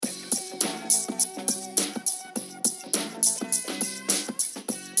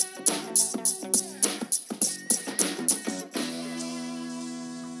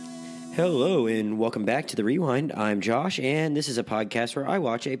Hello and welcome back to The Rewind. I'm Josh, and this is a podcast where I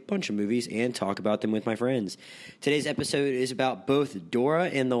watch a bunch of movies and talk about them with my friends. Today's episode is about both Dora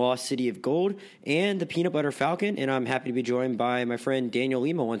and the Lost City of Gold and the Peanut Butter Falcon, and I'm happy to be joined by my friend Daniel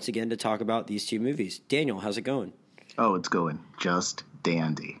Lima once again to talk about these two movies. Daniel, how's it going? Oh, it's going just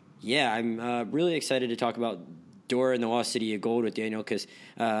dandy. Yeah, I'm really excited to talk about Dora and the Lost City of Gold with Daniel because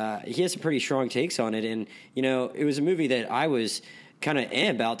he has some pretty strong takes on it, and, you know, it was a movie that I was kind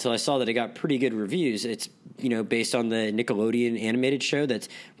of about till I saw that it got pretty good reviews. It's, you know, based on the Nickelodeon animated show that's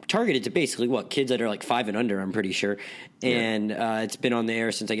targeted to basically kids that are like 5 and under, I'm pretty sure. And it's been on the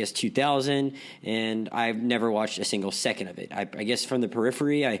air since I guess 2000, and I've never watched a single second of it. I guess from the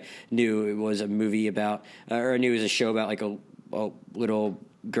periphery, I knew it was a movie about, or I knew it was a show about like a little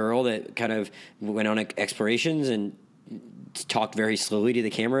girl that kind of went on explorations and talked very slowly to the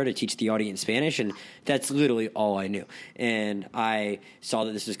camera to teach the audience Spanish, and that's literally all I knew. And I saw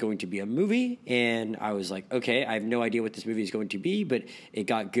that this was going to be a movie, and I was like, okay, I have no idea what this movie is going to be, but it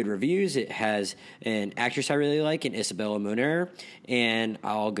got good reviews. It has an actress I really like, in Isabela Moner, and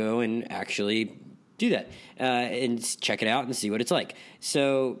I'll go and actually do that and check it out and see what it's like.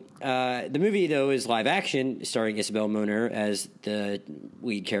 So the movie, though, is live action, starring Isabela Moner as the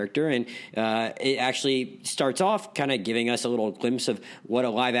lead character, and it actually starts off kind of giving us a little glimpse of what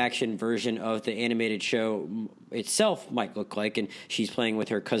a live action version of the animated show itself might look like. And she's playing with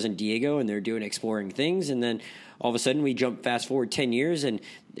her cousin Diego, and they're doing exploring things, and then all of a sudden we jump fast forward 10 years, and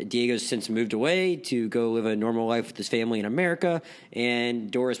Diego's since moved away to go live a normal life with his family in America,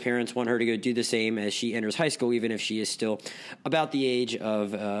 and Dora's parents want her to go do the same as she enters high school, even if she is still about the age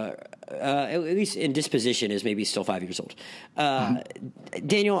of, at least in disposition, is maybe still 5 years old.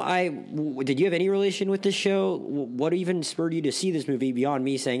 Daniel, did you have any relation with this show? What even spurred you to see this movie beyond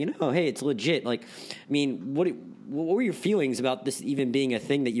me saying, oh, hey, it's legit? Like, I mean, what were your feelings about this even being a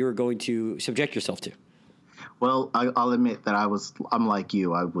thing that you were going to subject yourself to? Well, I'll admit that I'm like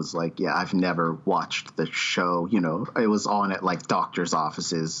you. I was like, yeah, I've never watched the show. You know, it was on at like doctor's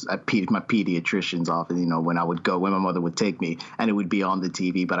offices, at my pediatrician's office, you know, when my mother would take me, and it would be on the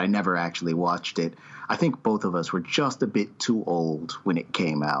TV, but I never actually watched it. I think both of us were just a bit too old when it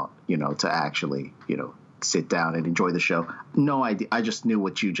came out, you know, to actually, you know, sit down and enjoy the show. No idea. I just knew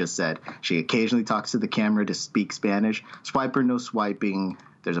what you just said. She occasionally talks to the camera to speak Spanish. Swiper, no swiping.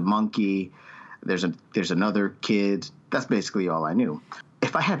 There's a monkey. There's another kid. That's basically all I knew.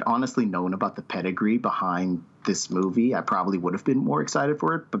 If I had honestly known about the pedigree behind this movie, I probably would have been more excited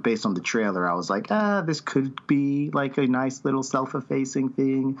for it. But based on the trailer, I was like, this could be like a nice little self-effacing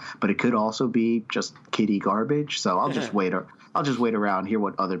thing, but it could also be just kiddie garbage. So I'll just wait. I'll just wait around, hear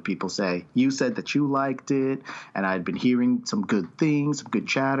what other people say. You said that you liked it, and I'd been hearing some good things, some good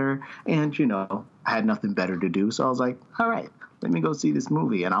chatter, and, you know, I had nothing better to do. So I was like, all right, let me go see this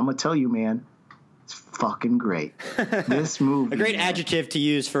movie. And I'm going to tell you, man, it's fucking great. This movie. A great adjective to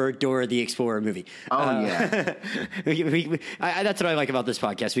use for Dora the Explorer movie. Oh, yeah. That's what I like about this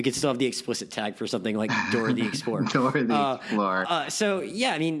podcast. We could still have the explicit tag for something like Dora the Explorer. Dora the Explorer. So,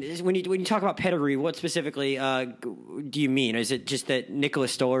 yeah, I mean, when you talk about pedigree, what specifically do you mean? Is it just that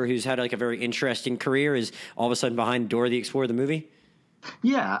Nicholas Stoller, who's had like a very interesting career, is all of a sudden behind Dora the Explorer, the movie?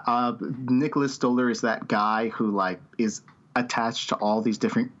 Yeah. Nicholas Stoller is that guy who like is attached to all these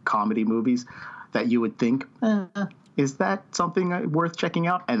different comedy movies that you would think, is that something worth checking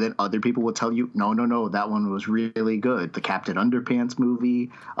out? And then other people will tell you, no, that one was really good. The Captain Underpants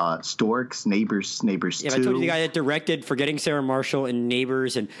movie, Storks, Neighbors 2. Yeah, I told you the guy that directed Forgetting Sarah Marshall and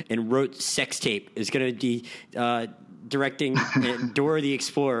Neighbors and wrote Sex Tape is going to be directing Dora the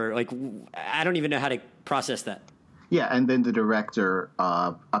Explorer. Like, I don't even know how to process that. Yeah, and then the director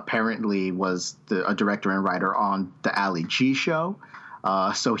apparently was a director and writer on the Ali G show.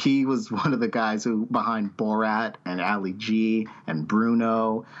 So he was one of the guys who behind Borat and Ali G and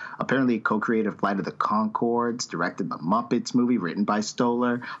Bruno. Apparently co-created Flight of the Conchords, directed the Muppets movie written by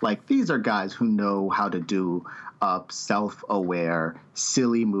Stoller. Like, these are guys who know how to do a self-aware,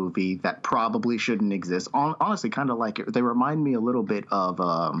 silly movie that probably shouldn't exist. Honestly, kind of like it. They remind me a little bit of,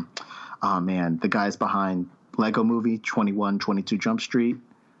 the guys behind Lego Movie 21-22 Jump Street.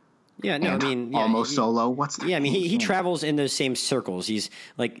 Yeah, no, and I mean, Almost Solo. What's yeah? I mean, he travels in those same circles. He's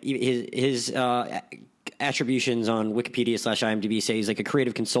like his attributions on Wikipedia/IMDb say he's like a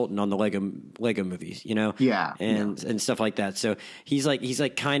creative consultant on the Lego movies, you know? Yeah, and stuff like that. So he's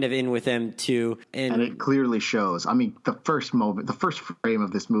like kind of in with them too, and it clearly shows. I mean, the first frame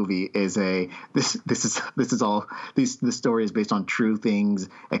of this movie is this story is based on true things,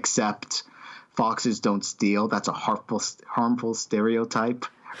 except foxes don't steal. That's a harmful stereotype.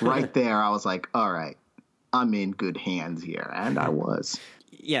 Right there, I was like, all right, I'm in good hands here. And I was.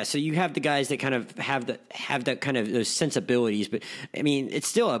 Yeah, so you have the guys that kind of have that kind of those sensibilities, but I mean, it's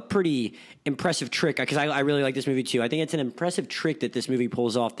still a pretty impressive trick because I really like this movie too. I think it's an impressive trick that this movie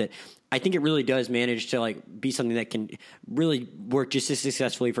pulls off that I think it really does manage to like be something that can really work just as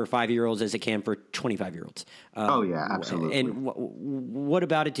successfully for 5-year-olds as it can for 25-year-olds. Oh yeah, absolutely. And what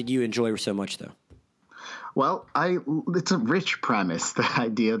about it did you enjoy so much though? Well, it's a rich premise, the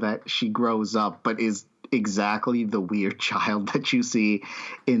idea that she grows up but is exactly the weird child that you see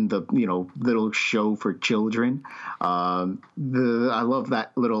in the little show for children. I love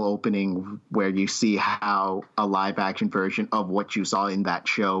that little opening where you see how a live action version of what you saw in that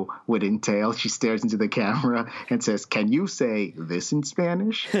show would entail. She stares into the camera and says, "Can you say this in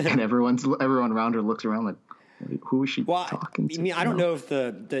Spanish?" And everyone around her looks around like, who is she talking to? I mean, I don't know if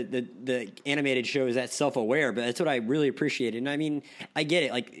the animated show is that self-aware, but that's what I really appreciated. And I mean, I get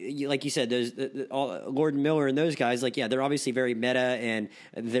it. Like you said, those Lord Miller and those guys, like, yeah, they're obviously very meta and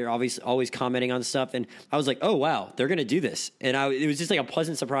they're obviously always commenting on stuff. And I was like, oh wow, they're gonna do this. And it was just like a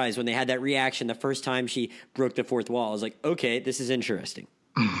pleasant surprise when they had that reaction the first time she broke the fourth wall. I was like, okay, this is interesting.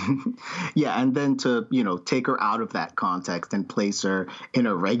 Yeah, and then to take her out of that context and place her in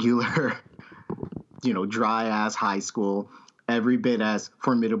a regular dry ass high school, every bit as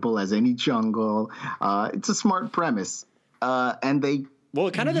formidable as any jungle. It's a smart premise. And it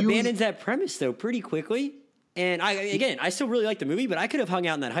kind of abandons that premise though pretty quickly. And I still really like the movie, but I could have hung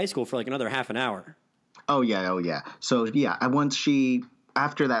out in that high school for like another half an hour. Oh yeah. So yeah,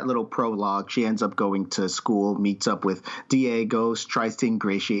 after that little prologue, she ends up going to school, meets up with Diego, tries to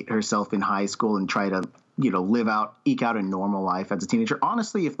ingratiate herself in high school and try to eke out a normal life as a teenager.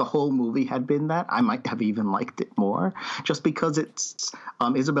 Honestly, if the whole movie had been that, I might have even liked it more, just because it's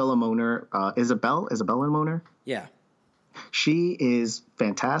Isabela Moner. Isabela Moner. Yeah, she is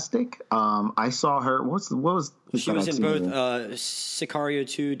fantastic. I saw her. She was in both Sicario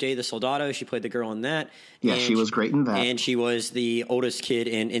 2, Day of the Soldado. She played the girl in that. Yeah, she was great in that. And she was the oldest kid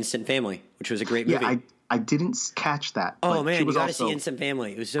in Instant Family, which was a great movie. Yeah, I didn't catch that. Oh man, you got to see Instant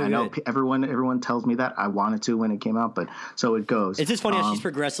Family. It was so good. I know everyone tells me that. I wanted to when it came out, but so it goes. It's just funny how she's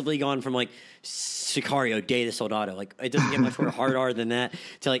progressively gone from like Sicario, Day of the Soldado. Like it doesn't get much more hard R than that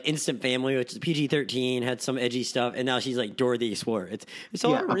to like Instant Family, which is PG-13, had some edgy stuff, and now she's like Dora the Explorer. It's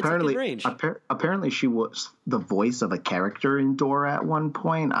all it's a good range. Apparently, she was the voice of a character in Dora at one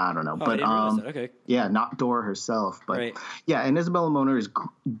point. I don't know, but okay. Yeah, not Dora herself, but right. Yeah, and Isabela Moner is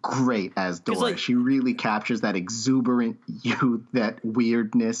great as Dora. She really captures that exuberant youth, that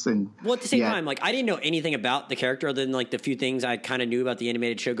weirdness, and at the same time, like I didn't know anything about the character other than like the few things I kind of knew about the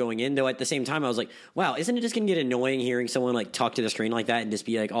animated show going in. Though at the same time, I was like, wow, isn't it just gonna get annoying hearing someone like talk to the screen like that and just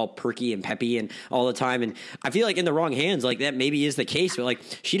be like all perky and peppy and all the time? And I feel like in the wrong hands, like that maybe is the case, but like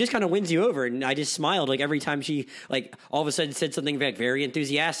she just kind of wins you over, and I just smiled like every time she like all of a sudden said something like very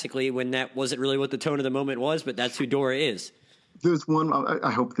enthusiastically when that wasn't really what the tone of the moment was, but that's who Dora is. There's one. I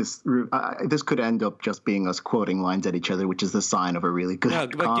hope this could end up just being us quoting lines at each other, which is the sign of a really good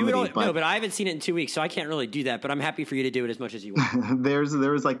comedy. But I haven't seen it in 2 weeks, so I can't really do that. But I'm happy for you to do it as much as you want. There's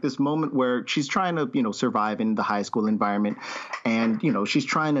like this moment where she's trying to survive in the high school environment, and she's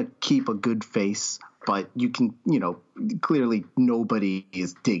trying to keep a good face. But you can, clearly nobody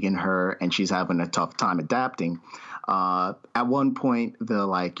is digging her, and she's having a tough time adapting. At one point,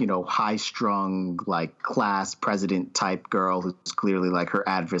 the high-strung, class president type girl who's clearly her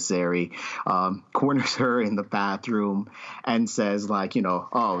adversary corners her in the bathroom and says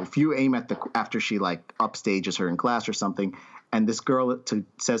if you aim at after she upstages her in class or something. And this girl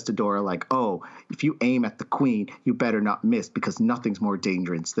says to Dora, if you aim at the queen, you better not miss because nothing's more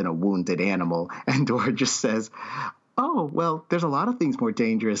dangerous than a wounded animal. And Dora just says, oh, well, there's a lot of things more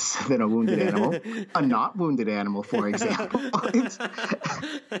dangerous than a wounded animal. A not wounded animal, for example.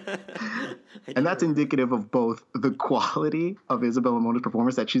 And that's indicative of both the quality of Isabela Moner's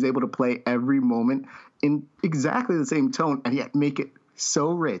performance, that she's able to play every moment in exactly the same tone and yet make it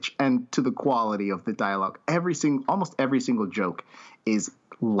so rich, and to the quality of the dialogue. Almost every single joke is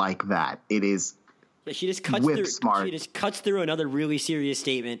like that. It is. Yeah, she just cuts through. Smart. She just cuts through another really serious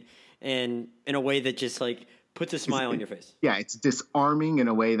statement, and in a way that just puts a smile on your face. Yeah, it's disarming in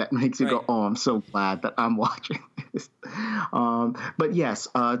a way that makes you go, "Oh, I'm so glad that I'm watching this." But yes,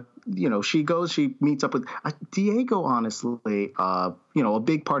 she meets up with Diego. Honestly, a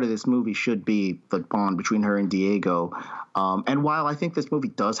big part of this movie should be the bond between her and Diego. And while I think this movie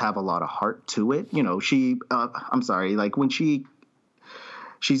does have a lot of heart to it, when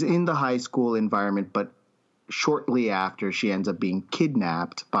she's in the high school environment, but shortly after she ends up being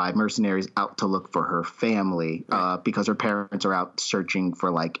kidnapped by mercenaries out to look for her family, because her parents are out searching for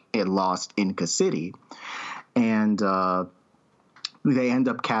a lost Inca city. And they end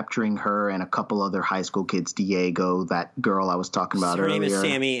up capturing her and a couple other high school kids. Diego, that girl I was talking about earlier. Her name is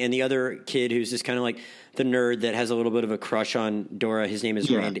Sammy, and the other kid who's just kind of like the nerd that has a little bit of a crush on Dora. His name is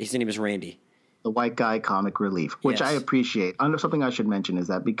Randy. His name is Randy. The white guy, comic relief, which I appreciate. Something I should mention is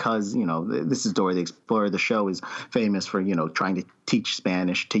that because, this is Dora the Explorer, the show is famous for, trying to teach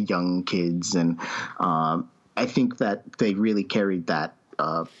Spanish to young kids. And I think that they really carried that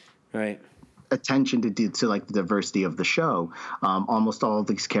attention to like the diversity of the show. Almost all of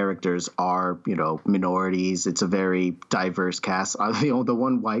these characters are, minorities. It's a very diverse cast. The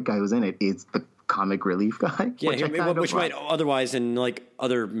one white guy who's in it is the comic relief guy. Yeah, which might otherwise in like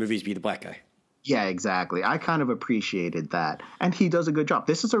other movies be the black guy. Yeah, exactly. I kind of appreciated that. And he does a good job.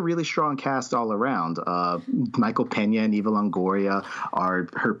 This is a really strong cast all around. Michael Pena and Eva Longoria are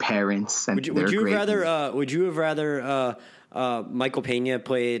her parents. And would you have rather Michael Pena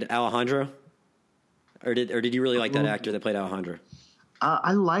played Alejandro? Or did you really like that actor that played Alejandro?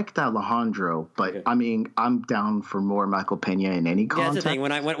 I liked Alejandro, but okay. I mean, I'm down for more Michael Pena in any context. Yeah, that's the thing.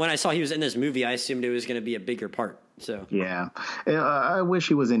 When I saw he was in this movie, I assumed it was going to be a bigger part. So yeah, I wish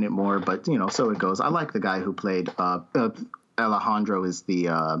he was in it more, but so it goes. I like the guy who played Alejandro. Is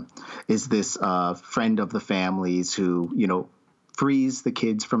this friend of the families who frees the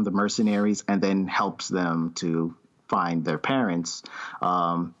kids from the mercenaries and then helps them to find their parents.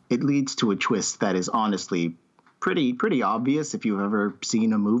 It leads to a twist that is honestly pretty obvious if you've ever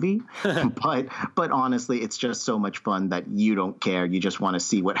seen a movie, but honestly, it's just so much fun that you don't care. You just want to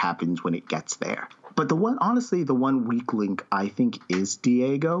see what happens when it gets there. But the one weak link I think is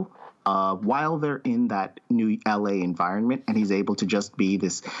Diego. While they're in that new LA environment and he's able to just be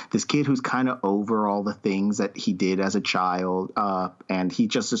this kid who's kind of over all the things that he did as a child, and he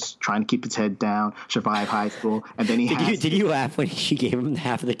just is trying to keep his head down, survive high school, and then did you laugh when she gave him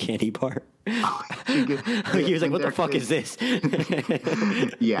half of the candy bar? He was like, "What the fuck is this?"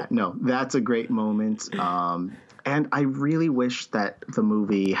 Yeah, no, that's a great moment. And I really wish that the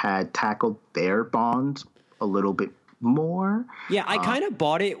movie had tackled their bond a little bit more. Yeah, I kind of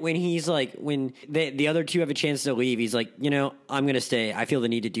bought it when he's like, when the other two have a chance to leave, he's like, I'm going to stay. I feel the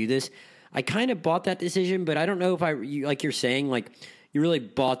need to do this. I kind of bought that decision, but I don't know if like you're saying, like you really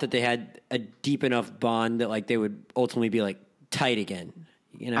bought that they had a deep enough bond that like they would ultimately be like tight again.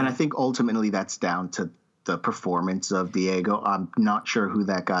 And I think ultimately that's down to the performance of Diego. I'm not sure who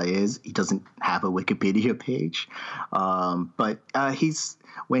that guy is. He doesn't have a Wikipedia page. But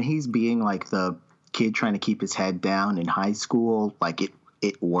when he's being like the kid trying to keep his head down in high school, like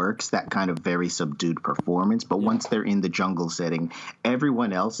it works, that kind of very subdued performance. But once they're in the jungle setting,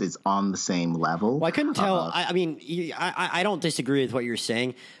 everyone else is on the same level. Well, I couldn't tell. I mean, I don't disagree with what you're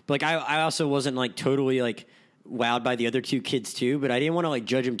saying, but like I also wasn't like totally like wowed by the other two kids too, but I didn't want to like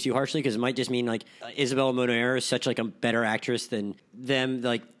judge them too harshly because it might just mean like Isabela Moner is such like a better actress than them.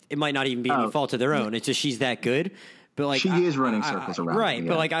 Like it might not even be any fault of their own. It's just she's that good. But like she is running circles around, right? Them,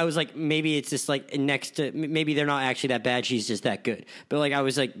 But like I was like, maybe it's just like next to maybe they're not actually that bad. She's just that good. But like I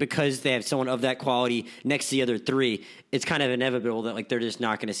was like, because they have someone of that quality next to the other three, it's kind of inevitable that like they're just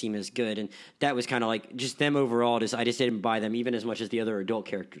not going to seem as good. And that was kind of like just them overall. I just didn't buy them even as much as the other adult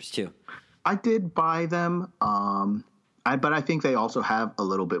characters too. I did buy them, but I think they also have a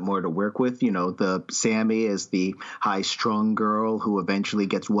little bit more to work with. The Sammy is the high-strung girl who eventually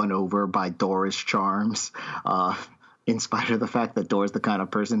gets won over by Dora's charms, in spite of the fact that Dora's the kind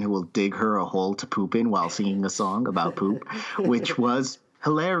of person who will dig her a hole to poop in while singing a song about poop, which was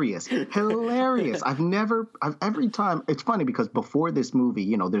hilarious. Every time, it's funny because before this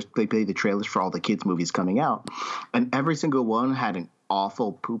movie, they play the trailers for all the kids' movies coming out, and every single one had an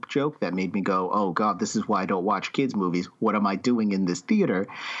awful poop joke that made me go, oh God, this is why I don't watch kids movies. What am I doing in this theater?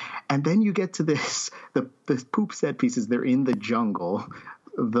 And then you get to this poop set pieces. They're in the jungle.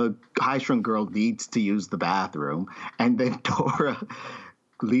 The high-strung girl needs to use the bathroom. And then Dora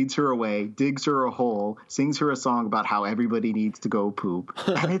leads her away, digs her a hole, sings her a song about how everybody needs to go poop.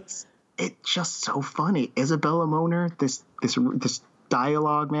 And it's just so funny. Isabela Moner, this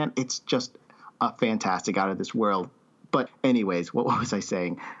dialogue, man, it's just fantastic, out of this world. But anyways, what was I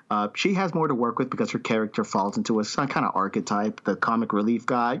saying? She has more to work with because her character falls into a kind of archetype. The comic relief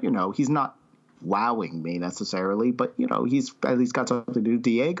guy, he's not wowing me necessarily, but, he's at least got something to do.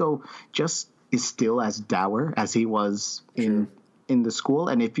 Diego just is still as dour as he was in the school.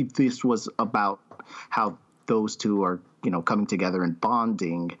 And if this was about how those two are, coming together and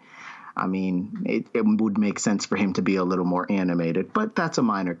bonding, I mean, it would make sense for him to be a little more animated, but that's a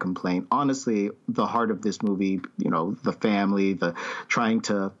minor complaint. Honestly, the heart of this movie, the family, the trying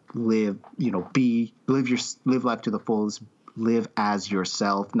to live, live life to the fullest, live as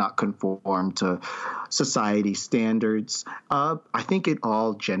yourself, not conform to society standards. I think it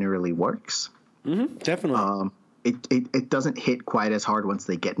all generally works. Mm-hmm, definitely. It doesn't hit quite as hard once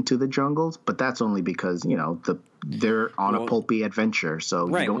they get into the jungles, but that's only because they're on a pulpy adventure, so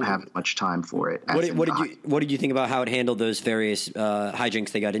you don't have much time for it. What did you think about how it handled those various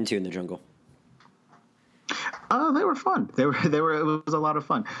hijinks they got into in the jungle? They were fun. They were. It was a lot of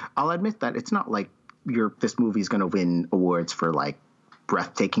fun. I'll admit that it's not like this movie's going to win awards for like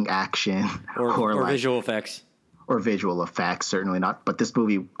breathtaking action or like, visual effects. Or visual effects, certainly not. But this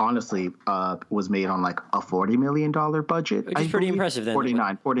movie, honestly, was made on like a $40 million budget. Which is pretty impressive then.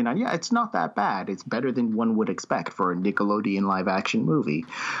 49. Yeah, it's not that bad. It's better than one would expect for a Nickelodeon live-action movie.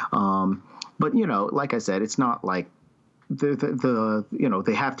 But, like I said, it's not like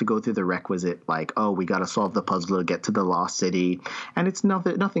they have to go through the requisite, like, oh, we got to solve the puzzle to get to the Lost City. And it's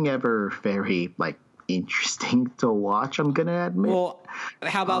nothing ever very, like, interesting to watch, I'm gonna admit. Well,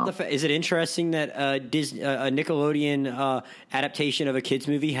 how about is it interesting that a Nickelodeon adaptation of a kids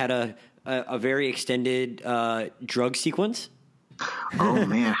movie had a very extended drug sequence? Oh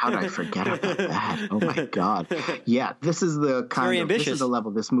man, how did I forget about that? Oh my god! Yeah, this is the this is the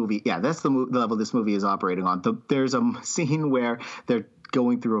level this movie. Yeah, that's the level this movie is operating on. There's a scene where they're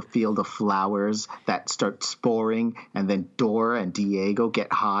going through a field of flowers that start sporing, and then Dora and Diego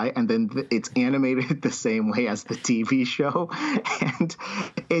get high, and then it's animated the same way as the TV show, and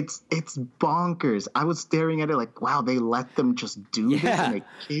it's bonkers. I was staring at it like, wow, they let them just do this in a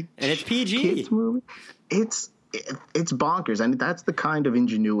and it's PG kids movie. It's bonkers, and that's the kind of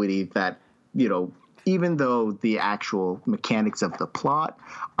ingenuity that even though the actual mechanics of the plot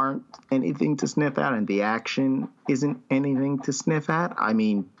aren't anything to sniff at and the action isn't anything to sniff at, I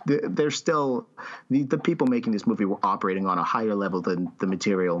mean, they're still the people making this movie were operating on a higher level than the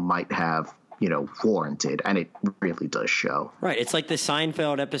material might have, warranted, and it really does show. Right. It's like the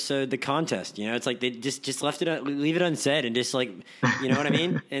Seinfeld episode, The Contest. It's like they just leave it unsaid and just like, you know what I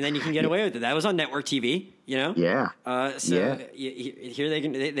mean? And then you can get away with it. That was on network TV, Yeah. Here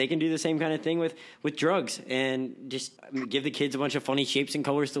they can do the same kind of thing with drugs and just give the kids a bunch of funny shapes and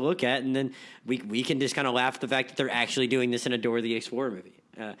colors to look at, and then we can just kind of laugh at the fact that they're actually doing this in a Dora the Explorer movie.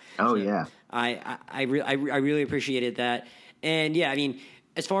 I really appreciated that, and yeah, I mean,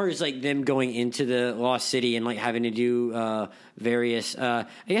 as far as like them going into the Lost City and like having to do various, I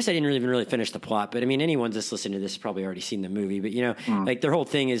guess I didn't even really finish the plot, but I mean, anyone just listening to this has probably already seen the movie. But like their whole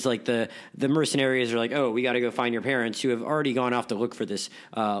thing is like the mercenaries are like, oh, we got to go find your parents who have already gone off to look for this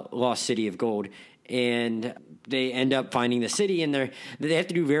Lost City of Gold. And they end up finding the city, and they have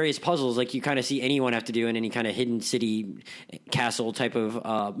to do various puzzles like you kind of see anyone have to do in any kind of hidden city castle type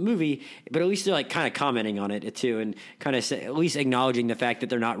of movie. But at least they're like kind of commenting on it too, and kind of at least acknowledging the fact that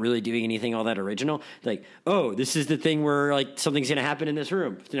they're not really doing anything all that original. Like, oh, this is the thing where like something's going to happen in this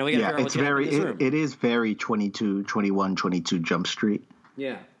room. So now we got to figure out what's going to happen in this room. It is very 22 Jump Street.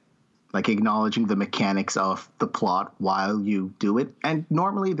 Yeah. Like acknowledging the mechanics of the plot while you do it. And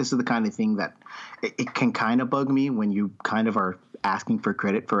normally this is the kind of thing that it can kind of bug me when you kind of are asking for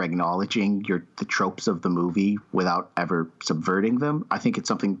credit for acknowledging the tropes of the movie without ever subverting them. I think it's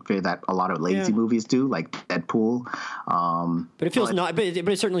something that a lot of lazy movies do, like Deadpool. But it feels but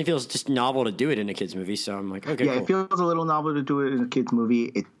it certainly feels just novel to do it in a kid's movie. So I'm like, okay, yeah, cool. It feels a little novel to do it in a kid's movie.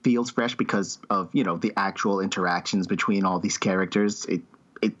 It feels fresh because of the actual interactions between all these characters.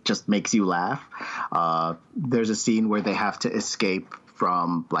 It just makes you laugh. There's a scene where they have to escape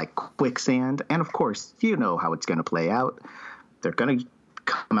from like quicksand, and of course, you know how it's going to play out. They're going to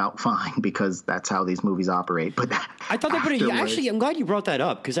come out fine because that's how these movies operate. But I thought they put I'm glad you brought that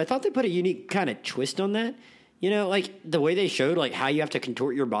up because I thought they put a unique kind of twist on that. Like the way they showed like how you have to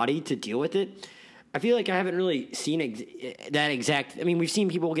contort your body to deal with it. I feel like I haven't really seen that exact. I mean, we've seen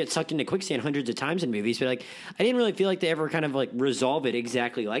people get sucked into quicksand hundreds of times in movies, but like I didn't really feel like they ever kind of like resolve it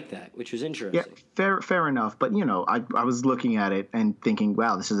exactly like that, which was interesting. Yeah, fair enough. But I was looking at it and thinking,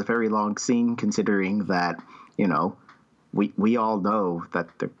 wow, this is a very long scene, considering that we all know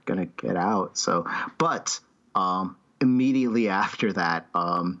that they're gonna get out. So, but immediately after that,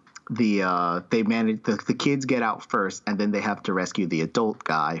 the kids get out first, and then they have to rescue the adult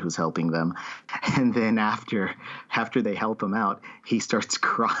guy who's helping them. And then after they help him out, he starts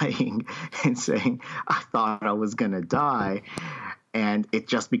crying and saying, I thought I was going to die. And it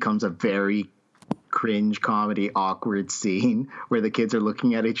just becomes a very cringe comedy, awkward scene where the kids are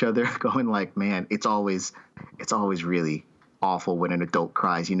looking at each other going like, man, it's always really awful when an adult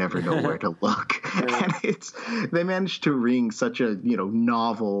cries. You never know where to look. And they managed to wring such a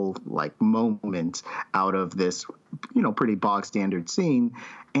novel like moment out of this pretty bog standard scene.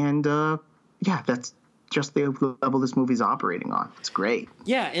 And that's just the level this movie's operating on. It's great.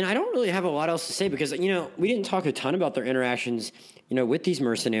 Yeah, and I don't really have a lot else to say because, we didn't talk a ton about their interactions, with these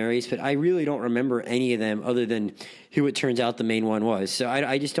mercenaries, but I really don't remember any of them other than who it turns out the main one was. So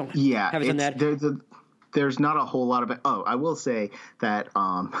I just don't have done that. There's not a whole lot of it. Oh, I will say that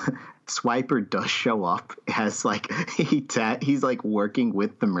Swiper does show up as he's like working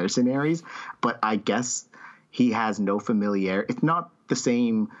with the mercenaries, but I guess he has no familiarity. It's not the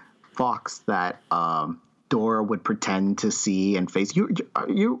same Fox that Dora would pretend to see and face.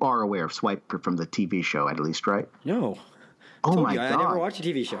 You are aware of Swiper from the TV show, at least, right? No. Oh my God! I never watched a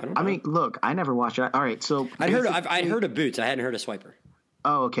TV show. I mean, look, I never watched it. All right, so I'd heard of Boots. I hadn't heard of Swiper.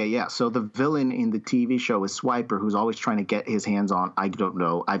 Oh, okay, yeah. So the villain in the TV show is Swiper, who's always trying to get his hands on. I don't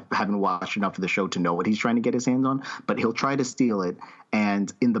know. I haven't watched enough of the show to know what he's trying to get his hands on, but he'll try to steal it.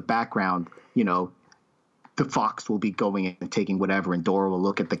 And in the background, the Fox will be going and taking whatever, and Dora will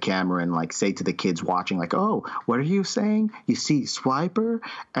look at the camera and like say to the kids watching, like, "Oh, what are you saying? You see Swiper?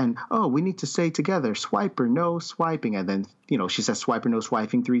 And oh, we need to say together, Swiper, no swiping." And then she says Swiper, no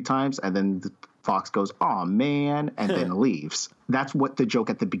swiping 3 times, and then the Fox goes, "Oh man," and then leaves. That's what the joke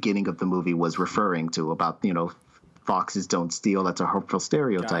at the beginning of the movie was referring to about foxes don't steal. That's a hurtful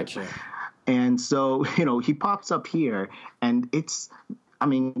stereotype. Gotcha. And so he pops up here, and it's. I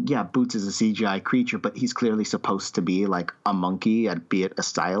mean, yeah, Boots is a CGI creature, but he's clearly supposed to be like a monkey, albeit a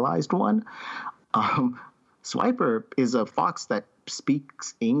stylized one. Swiper is a fox that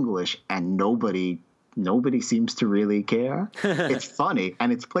speaks English, and nobody seems to really care. It's funny,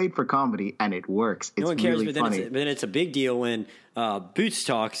 and it's played for comedy, and it works. It's no one cares, really but funny. Then it's a big deal when Boots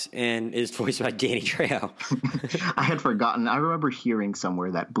talks and is voiced by Danny Trejo. I had forgotten. I remember hearing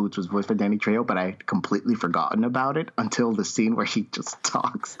somewhere that Boots was voiced by Danny Trejo, but I had completely forgotten about it until the scene where he just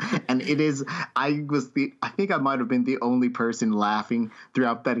talks. And it is. I think I might have been the only person laughing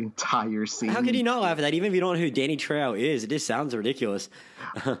throughout that entire scene. How could you not laugh at that? Even if you don't know who Danny Trejo is, it just sounds ridiculous.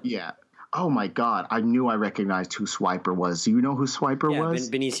 Yeah. Oh my God! I knew I recognized who Swiper was. Do you know who Swiper was?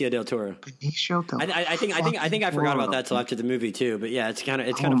 Benicio del Toro. Benicio del Toro. I think I forgot about that till after the movie too. But yeah, it's kind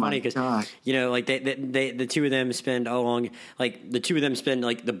of funny because like the two of them spend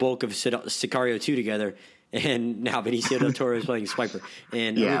like the bulk of Sicario 2 together, and now Benicio del Toro is playing Swiper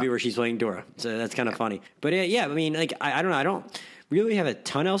in a movie where she's playing Dora. So that's kind of funny. But yeah, I mean, like I don't know. I don't really have a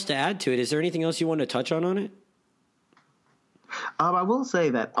ton else to add to it. Is there anything else you want to touch on it? I will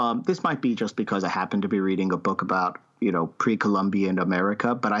say that this might be just because I happened to be reading a book about, pre-Columbian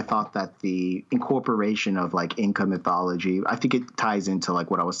America, but I thought that the incorporation of like Inca mythology, I think it ties into like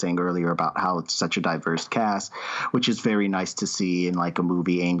what I was saying earlier about how it's such a diverse cast, which is very nice to see in like a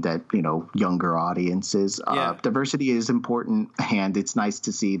movie aimed at, younger audiences. Yeah. Diversity is important, and it's nice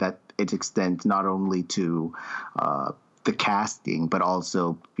to see that it extends not only to the casting, but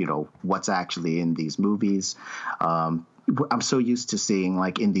also, what's actually in these movies. I'm so used to seeing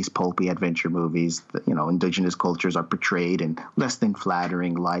like in these pulpy adventure movies that, indigenous cultures are portrayed in less than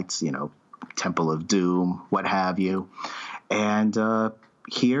flattering lights, Temple of Doom, what have you. And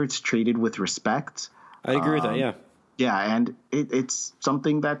here it's treated with respect. I agree with that. Yeah. Yeah. And it's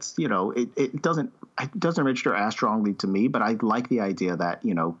something that's, it doesn't register as strongly to me, but I like the idea that,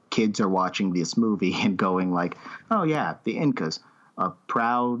 kids are watching this movie and going like, oh yeah, the Incas, a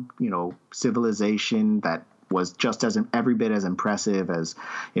proud, civilization that was just every bit as impressive as,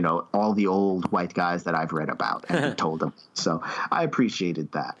 all the old white guys that I've read about and told them. So I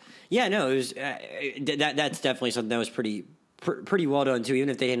appreciated that. Yeah, no, it was that's definitely something that was pretty well done too. Even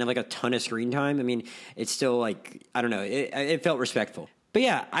if they didn't have like a ton of screen time, I mean, it's still like, I don't know, it felt respectful. But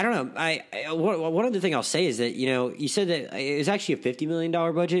yeah, I don't know. One other thing I'll say is that, you said that it was actually a $50 million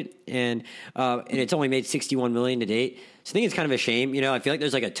budget, and it's only made $61 million to date. So I think it's kind of a shame. I feel like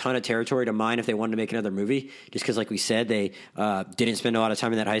there's like a ton of territory to mine if they wanted to make another movie, just because, like we said, they didn't spend a lot of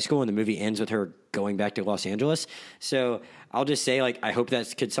time in that high school, and the movie ends with her going back to Los Angeles. So I'll just say, like, I hope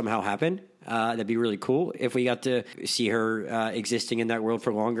that could somehow happen. That'd be really cool if we got to see her existing in that world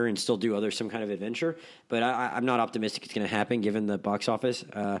for longer and still do some kind of adventure. But I'm not optimistic it's going to happen given the box office.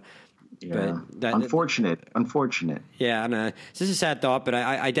 Yeah. But unfortunate. Yeah, I know. This is a sad thought, but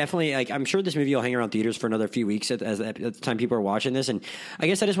I definitely I'm sure this movie will hang around theaters for another few weeks at the time people are watching this. And I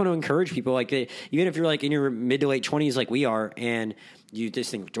guess I just want to encourage people, even if you're like in your mid to late 20s, like we are, and you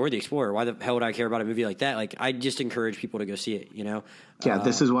just think Dora the Explorer, why the hell would I care about a movie like that? Like, I just encourage people to go see it. Yeah,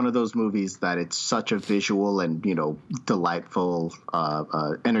 this is one of those movies that it's such a visual and delightful,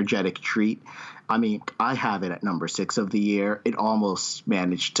 energetic treat. I mean, I have it at number 6 of the year. It almost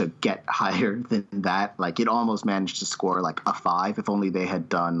managed to get higher than that. Like, it almost managed to score like a 5. If only they had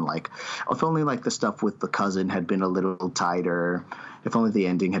done if only like the stuff with the cousin had been a little tighter. If only the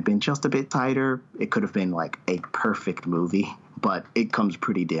ending had been just a bit tighter, it could have been like a perfect movie. But it comes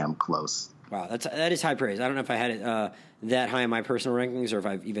pretty damn close. Wow, that is high praise. I don't know if I had it that high in my personal rankings, or if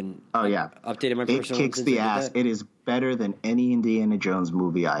I've even updated my personal. It kicks the ass. It is better than any Indiana Jones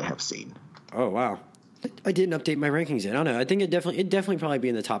movie I have seen. Oh wow, I didn't update my rankings yet. I don't know. I think it definitely probably be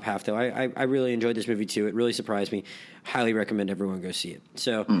in the top half though. I really enjoyed this movie too. It really surprised me. Highly recommend everyone go see it.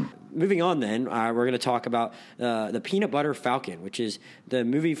 So moving on, then we're going to talk about the Peanut Butter Falcon, which is the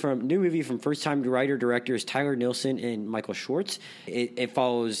new movie from first time writer directors Tyler Nilson and Michael Schwartz. It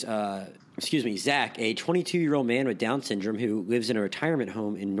follows. Zack, a 22-year-old man with Down syndrome who lives in a retirement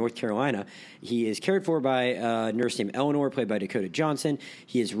home in North Carolina. He is cared for by a nurse named Eleanor, played by Dakota Johnson.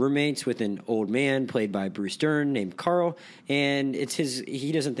 He is roommates with an old man, played by Bruce Dern, named Carl. And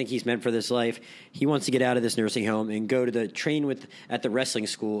he doesn't think he's meant for this life. He wants to get out of this nursing home and go to at the wrestling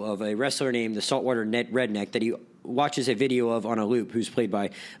school of a wrestler named the Saltwater Redneck that he watches a video of on a loop, who's played by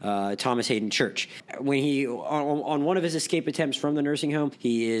Thomas Hayden Church. When he on one of his escape attempts from the nursing home,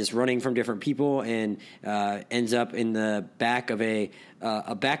 he is running from different people and ends up in the back of a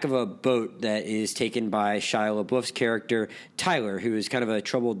boat that is taken by Shia LaBeouf's character Tyler, who is kind of a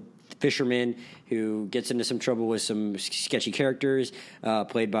troubled fisherman who gets into some trouble with some sketchy characters,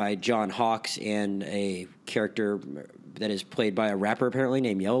 played by John Hawkes, and a character that is played by a rapper apparently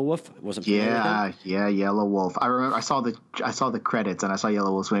named Yellow Wolf. Wasn't familiar with him? Yeah, Yellow Wolf. I remember I saw the credits and I saw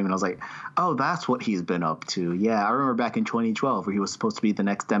Yellow Wolf's name and I was like, oh, that's what he's been up to. Yeah, I remember back in 2012 where he was supposed to be the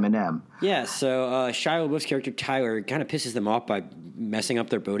next Eminem. Yeah, so Shia LaBeouf's character Tyler kind of pisses them off by messing up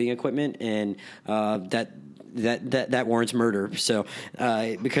their boating equipment, and that warrants murder. So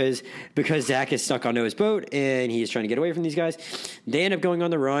because Zack is stuck on Noah's boat and he is trying to get away from these guys, they end up going on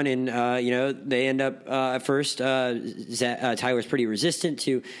the run, and they end up at first Tyler's pretty resistant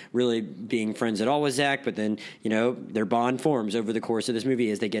to really being friends at all with Zack, but then their bond forms over the course of this movie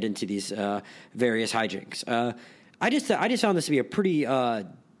as they get into these various hijinks. I just found this to be a pretty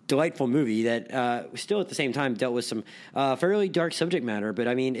delightful movie that still at the same time dealt with some fairly dark subject matter, but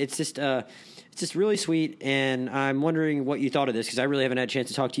I mean it's just really sweet, and I'm wondering what you thought of this, because I really haven't had a chance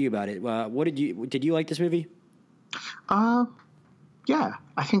to talk to you about it. What did you like this movie? Yeah,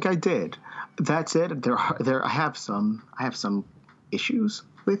 I think I did. That's it. I have some issues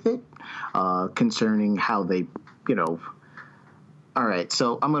with it concerning how they, all right,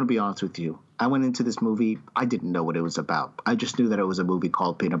 so I'm going to be honest with you. I went into this movie, I didn't know what it was about. I just knew that it was a movie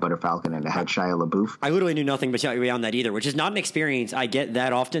called Peanut Butter Falcon and it had Shia LaBeouf. I literally knew nothing beyond that either, which is not an experience I get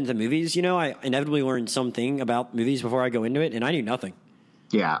that often to movies. I inevitably learn something about movies before I go into it, and I knew nothing.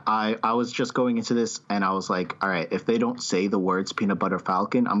 Yeah, I was just going into this and I was like, all right, if they don't say the words Peanut Butter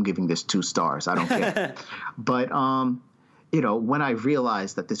Falcon, I'm giving this 2 stars. I don't care. But, when I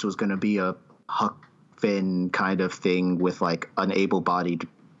realized that this was going to be a Huck Finn kind of thing with like an able-bodied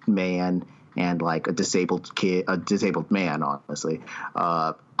man and like a disabled man, honestly.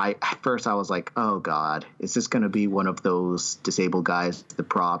 At first I was like, oh God, is this going to be one of those disabled guys, the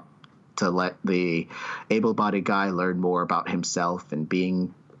prop, to let the able-bodied guy learn more about himself and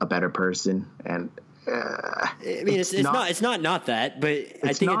being a better person? And I mean, it's not that, but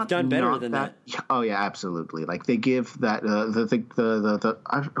I think it's done better than that. Oh yeah, absolutely. Like they give that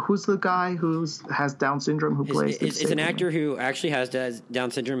who's the guy who has Down syndrome who plays? It's an actor who actually has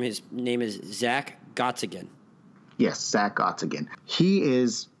Down syndrome. His name is Zack Gottsagen. Yes, Zack Gottsagen. He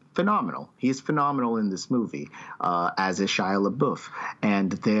is phenomenal. He is phenomenal in this movie, as is Shia LaBeouf, and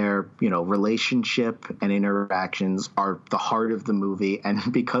their relationship and interactions are the heart of the movie.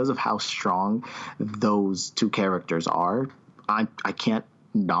 And because of how strong those two characters are, I can't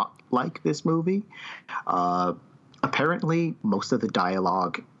not like this movie. Apparently, most of the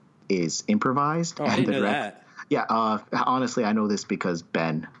dialogue is improvised. Oh, I didn't know that. Yeah, honestly, I know this because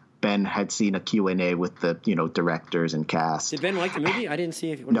Ben had seen a Q&A with the directors and cast. Did Ben like the movie? I didn't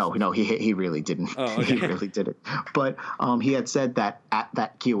see if No, he really didn't. Oh, okay. He really didn't. But he had said that at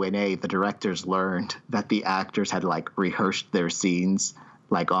that Q&A, the directors learned that the actors had like rehearsed their scenes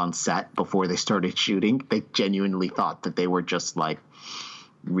like on set before they started shooting. They genuinely thought that they were just like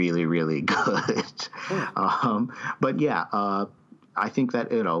really, really good. But yeah, I think that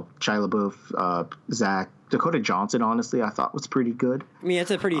Shia LaBeouf, Zack, Dakota Johnson, honestly, I thought was pretty good. I mean, it's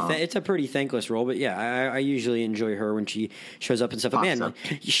a pretty thankless role, but yeah, I usually enjoy her when she shows up and stuff. But man,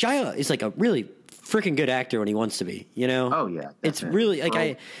 Shia is like a really freaking good actor when he wants to be, you know? Oh, yeah. It's definitely. really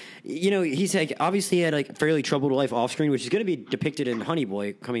like he's like obviously had like a fairly troubled life off screen, which is going to be depicted in Honey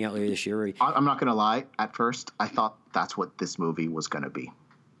Boy coming out later this year. I'm not going to lie. At first, I thought that's what this movie was going to be.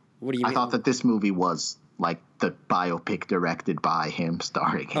 What do you mean? I thought that this movie was like the biopic directed by him,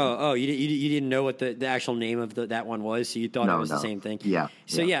 starring him. Oh, you didn't know what the actual name of that one was, so you thought it was the same thing. Yeah.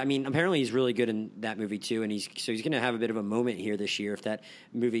 So yeah, I mean, apparently he's really good in that movie too, and he's going to have a bit of a moment here this year if that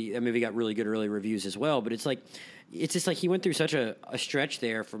movie got really good early reviews as well. But it's just like he went through such a stretch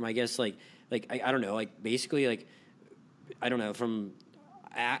there from, I guess, I don't know, like basically like I don't know, from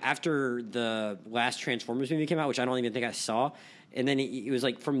after the last Transformers movie came out, which I don't even think I saw, and then it was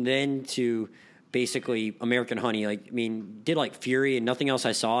like from then to basically American Honey. Like, I mean, did like Fury and nothing else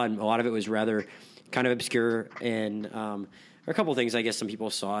I saw, and a lot of it was rather kind of obscure. And a couple of things I guess some people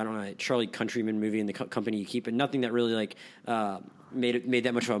saw. I don't know, Charlie Countryman movie and The Company You Keep, but nothing that really like made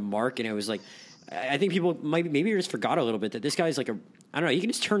that much of a mark. And it was like, I think people maybe just forgot a little bit that this guy's like I don't know, you can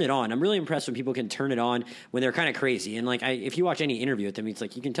just turn it on. I'm really impressed when people can turn it on when they're kind of crazy. And like if you watch any interview with him, it's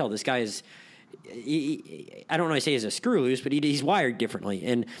like you can tell this guy is. I don't want to say he's a screw loose, but he's wired differently,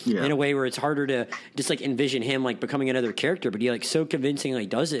 and in a way where it's harder to just like envision him like becoming another character. But he like so convincingly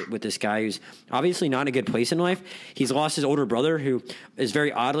does it with this guy who's obviously not in a good place in life. He's lost his older brother, who is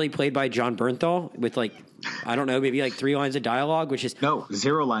very oddly played by John Bernthal, with like I don't know, maybe like 3 lines of dialogue, which is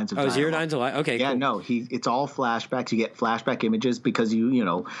 0 lines of dialogue. 0 lines of dialogue. Okay, yeah, cool. No, it's all flashbacks. You get flashback images because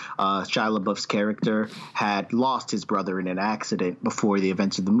Shia LaBeouf's character had lost his brother in an accident before the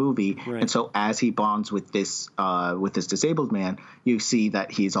events of the movie, right. And so as he bonds with this disabled man, you see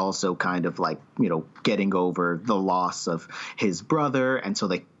that he's also kind of like getting over the loss of his brother, and so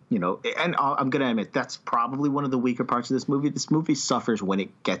they. And I'm going to admit that's probably one of the weaker parts of this movie. This movie suffers when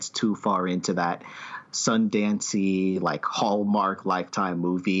it gets too far into that Sundancey, like Hallmark Lifetime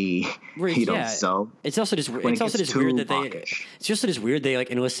movie. Right, So it's also just weird that it's just weird they like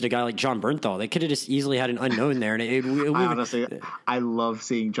enlisted a guy like John Bernthal. They could have just easily had an unknown there, and honestly, I love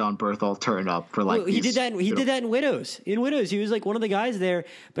seeing John Bernthal turn up for like. Well, he did that. He did that in Widows. In Widows, he was like one of the guys there,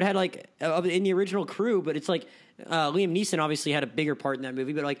 but had like in the original crew. But it's like. Liam Neeson obviously had a bigger part in that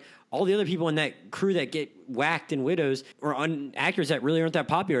movie, but like all the other people in that crew that get whacked in Widows or actors that really aren't that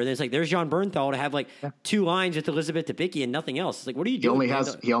popular. And it's like there's John Bernthal to have like 2 lines with Elizabeth Debicki and nothing else. It's like, what are you doing?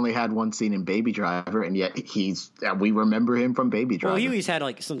 He only had 1 scene in Baby Driver, and yet we remember him from Baby Driver. Well, he always had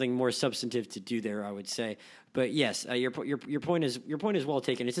like something more substantive to do there, I would say. But yes, your point is well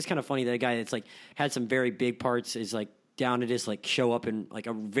taken. It's just kind of funny that a guy that's like had some very big parts is like. Down to just like show up in like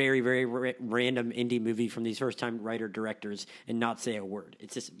a very, very random indie movie from these first time writer directors and not say a word.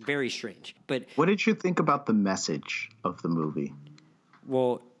 It's just very strange. But what did you think about the message of the movie?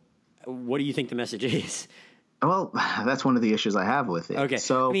 Well, what do you think the message is? Well, that's one of the issues I have with it. Okay.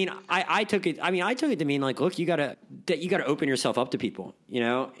 So I mean, I took it to mean like, look, you gotta open yourself up to people,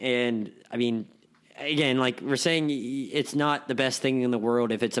 and I mean, again, like we're saying, it's not the best thing in the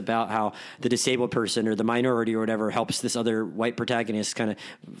world if it's about how the disabled person or the minority or whatever helps this other white protagonist kind of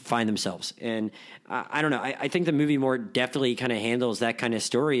find themselves. And I don't know. I think the movie more definitely kind of handles that kind of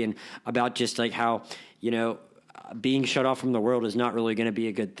story and about just like how, being shut off from the world is not really going to be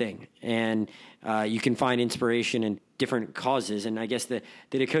a good thing. And you can find inspiration in different causes. And I guess the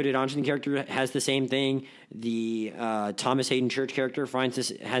Dakota Johnson character has the same thing. The Thomas Hayden Church character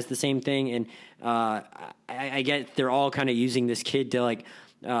has the same thing. And I get they're all kind of using this kid to like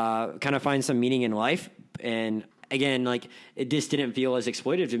kind of find some meaning in life. And again, like it just didn't feel as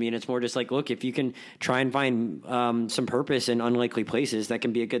exploitive to me. And it's more just like, look, if you can try and find some purpose in unlikely places, that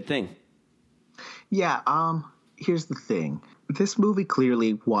can be a good thing. Yeah. Here's the thing. This movie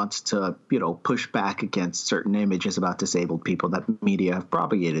clearly wants to, push back against certain images about disabled people that media have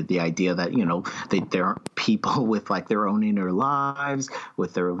propagated. The idea that, there aren't people with like their own inner lives,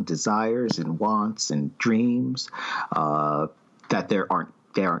 with their own desires and wants and dreams, that they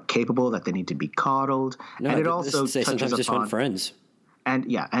aren't capable, that they need to be coddled. No, and it also sometimes just want friends. And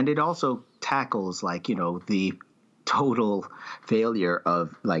it also tackles like, the total failure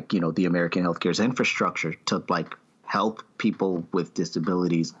of like, the American healthcare's infrastructure to like help people with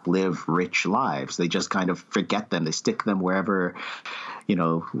disabilities live rich lives. They just kind of forget them. They stick them wherever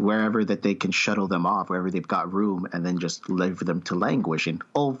that they can shuttle them off, wherever they've got room, and then just leave them to languish in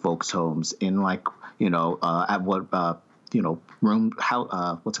old folks' homes, in like, at what, room,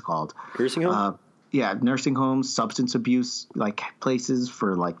 how, what's it called? Nursing home? Nursing homes, substance abuse, like places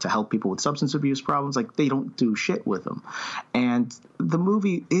for like to help people with substance abuse problems. Like they don't do shit with them. And the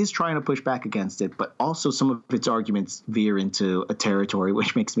movie is trying to push back against it, but also some of its arguments veer into a territory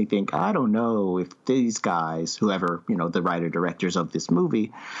which makes me think, I don't know if these guys, whoever, the writer directors of this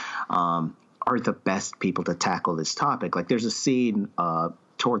movie, are the best people to tackle this topic. Like there's a scene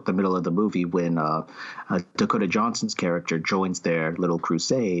toward the middle of the movie when Dakota Johnson's character joins their little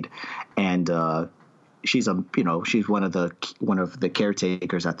crusade, and she's one of the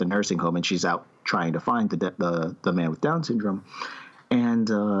caretakers at the nursing home, and she's out trying to find the man with Down syndrome, and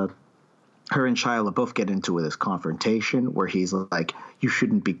her and Shia LaBeouf get into this confrontation where he's like, "You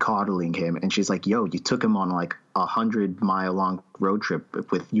shouldn't be coddling him," and she's like, "Yo, you took him on like 100-mile long road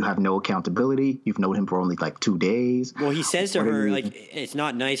trip with you have no accountability. You've known him for only like 2 days." Well, he says to her like, "It's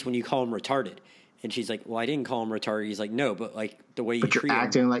not nice when you call him retarded," and she's like, "Well, I didn't call him retarded." He's like, "No, but like the way you treat him."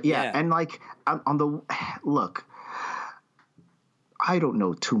 Acting like and like on the look, I don't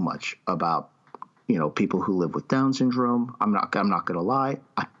know too much about people who live with Down syndrome. I'm not gonna lie,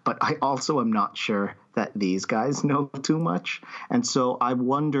 but I also am not sure that these guys know too much, and so I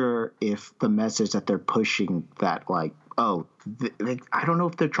wonder if the message that they're pushing, that like, I don't know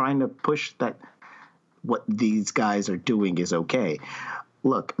if they're trying to push that what these guys are doing is okay.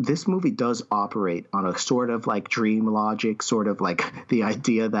 Look, this movie does operate on a sort of like dream logic, sort of like the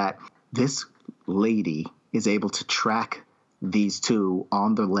idea that this lady is able to track these two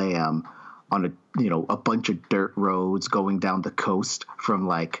on the lam on a bunch of dirt roads going down the coast from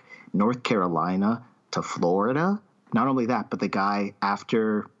like North Carolina to Florida. Not only that, but the guy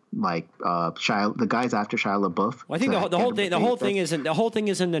after Shia LaBeouf. Well, I think the whole thing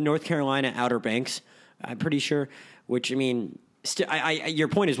is in the North Carolina Outer Banks. I'm pretty sure. Which I mean, your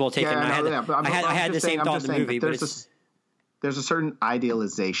point is well taken. I had the same thought in the movie, but there's a certain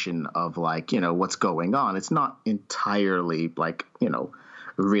idealization of like what's going on. It's not entirely like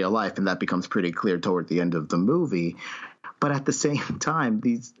real life, and that becomes pretty clear toward the end of the movie. But at the same time,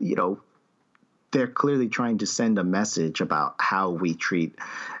 these they're clearly trying to send a message about how we treat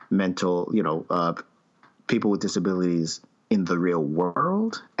mental people with disabilities in the real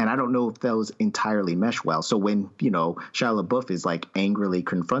world, and I don't know if those entirely mesh well. So when Shia LaBeouf is like angrily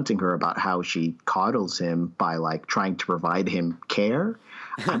confronting her about how she coddles him by like trying to provide him care,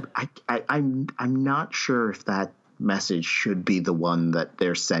 I'm not sure if that message should be the one that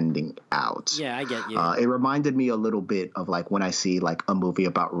they're sending out. Yeah, I get you. It reminded me a little bit of like when I see like a movie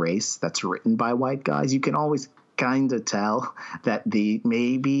about race that's written by white guys, you can always kind of tell that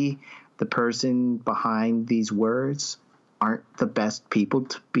maybe the person behind these words aren't the best people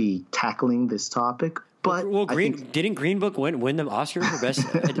to be tackling this topic. But didn't Green Book win the Oscar for best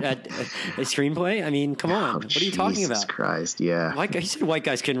screenplay? I mean, come on, what are you talking about? Jesus Christ, yeah. He said white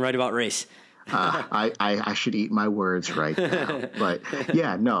guys couldn't write about race. I should eat my words right now, but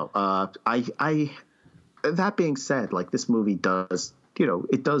yeah, no. That being said, like this movie does,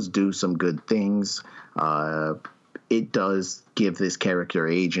 it does do some good things. It does give this character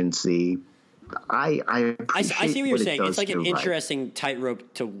agency. I see what you're saying. It's like an interesting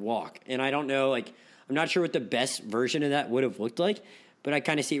tightrope to walk, and I don't know. Like, I'm not sure what the best version of that would have looked like, but I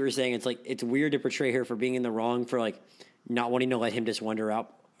kind of see what you're saying. It's like it's weird to portray her for being in the wrong, for like not wanting to let him just wander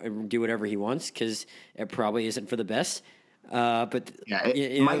out and do whatever he wants, because it probably isn't for the best. But yeah,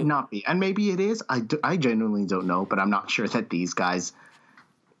 it might not be, and maybe it is. I genuinely don't know, but I'm not sure that these guys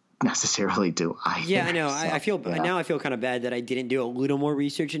necessarily do. I know. I feel now. I feel kind of bad that I didn't do a little more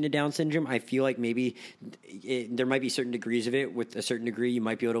research into Down syndrome. I feel like maybe there might be certain degrees of it. With a certain degree, you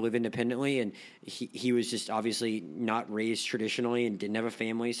might be able to live independently, and he was just obviously not raised traditionally and didn't have a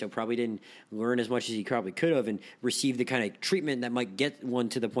family, so probably didn't learn as much as he probably could have, and receive the kind of treatment that might get one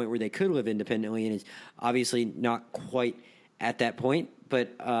to the point where they could live independently, and is obviously not quite at that point.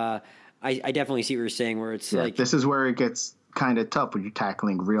 But I definitely see what you're saying, where it's like this is where it gets kind of tough when you're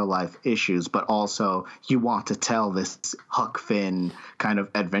tackling real life issues, but also you want to tell this Huck Finn kind of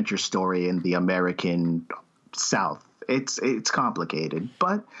adventure story in the American South. It's complicated,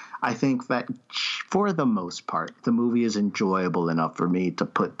 but I think that for the most part, the movie is enjoyable enough for me to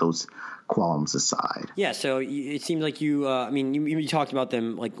put those qualms aside. Yeah, so it seemed like you talked about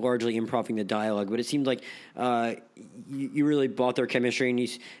them like largely improving the dialogue, but it seemed like you really bought their chemistry,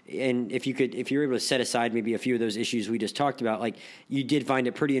 and if you were able to set aside maybe a few of those issues we just talked about, like you did find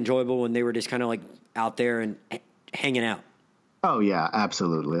it pretty enjoyable when they were just kind of like out there and hanging out. Oh yeah,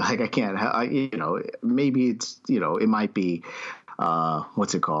 absolutely. Like I can't, maybe it's, it might be,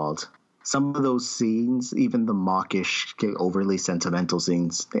 what's it called? Some of those scenes, even the mawkish, overly sentimental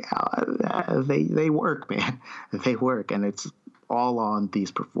scenes, they work, man. They work, and it's all on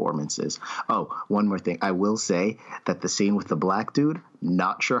these performances. Oh, one more thing. I will say that the scene with the black dude,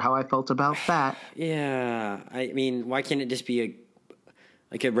 not sure how I felt about that. Yeah. I mean, why can't it just be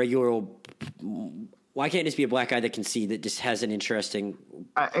a regular old... Why can't it just be a black guy that can see, that just has an interesting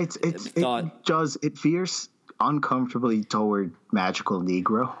thought? It veers uncomfortably toward magical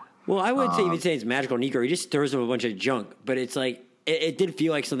Negro. Well, I wouldn't even say it's magical Negro. He just throws him a bunch of junk, but it's like it did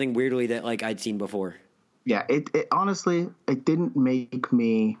feel like something weirdly that like I'd seen before. Yeah, it honestly, it didn't make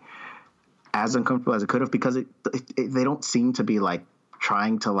me as uncomfortable as it could have, because they don't seem to be like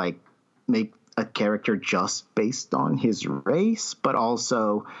trying to like make a character just based on his race, but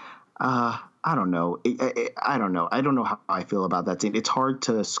also I don't know. I don't know. I don't know how I feel about that scene. It's hard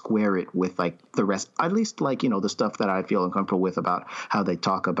to square it with like the rest, at least like, the stuff that I feel uncomfortable with about how they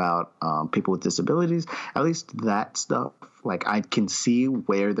talk about people with disabilities. At least that stuff, like I can see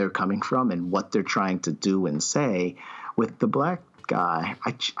where they're coming from and what they're trying to do and say. With the black guy,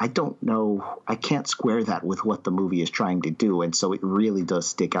 I don't know. I can't square that with what the movie is trying to do. And so it really does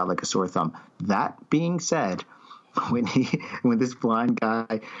stick out like a sore thumb. That being said, when this blind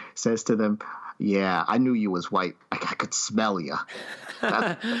guy says to them, "Yeah, I knew you was white. I could smell you."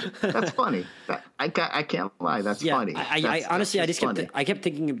 That's funny. I can't lie. That's funny. I honestly, I kept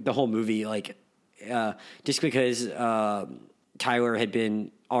thinking the whole movie, like, just because Tyler had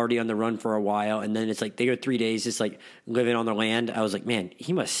been already on the run for a while, and then it's like they go 3 days just like living on the land. I was like, man,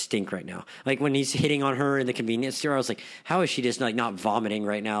 he must stink right now. Like when he's hitting on her in the convenience store, I was like, how is she just like not vomiting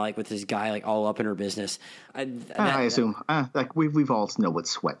right now, like with this guy like all up in her business? I assume like we've all know what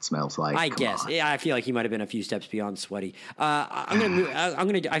sweat smells like. I guess. Yeah, I feel like he might have been a few steps beyond sweaty.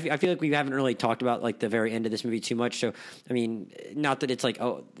 I feel like we haven't really talked about like the very end of this movie too much. So I mean, not that it's like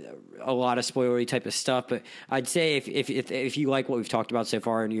a lot of spoilery type of stuff, but I'd say if you like what we've talked about so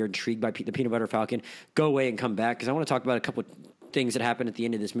far and you're intrigued by the Peanut Butter Falcon, go away and come back, because I want to talk about a couple of things that happened at the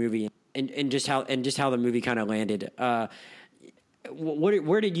end of this movie and just how the movie kind of landed.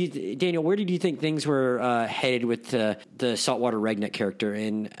 Where did you think things were headed with the saltwater redneck character,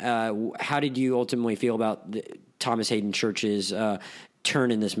 and how did you ultimately feel about Thomas Hayden Church's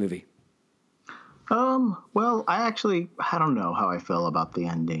turn in this movie? Well, I don't know how I feel about the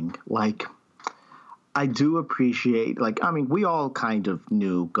ending. Like, I do appreciate, like, I mean, we all kind of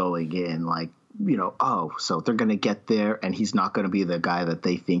knew going in, like, so they're going to get there and he's not going to be the guy that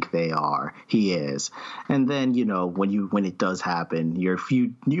they think they are. He is. And then, when it does happen,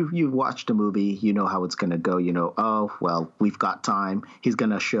 you watched a movie, you know how it's going to go, oh, well, we've got time. He's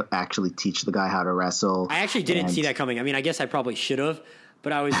going to actually teach the guy how to wrestle. I actually didn't see that coming. I mean, I guess I probably should have,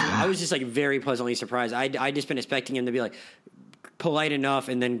 but I was just like very pleasantly surprised. I just been expecting him to be like polite enough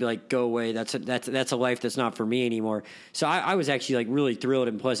and then be like, go away. That's a life that's not for me anymore. So I was actually like really thrilled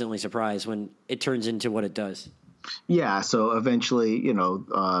and pleasantly surprised when it turns into what it does. Yeah. So eventually,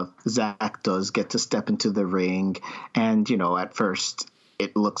 Zack does get to step into the ring, and, at first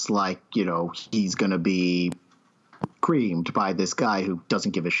it looks like, he's going to be creamed by this guy who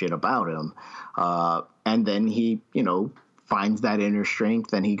doesn't give a shit about him. And then he, finds that inner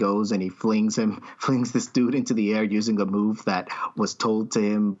strength, and he goes and he flings this dude into the air using a move that was told to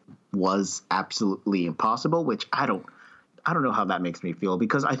him was absolutely impossible, which I don't know how that makes me feel,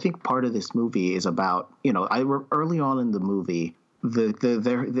 because I think part of this movie is about, early on in the movie, the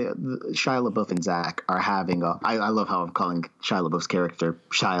Shia LaBeouf and Zack are having I love how I'm calling Shia LaBeouf's character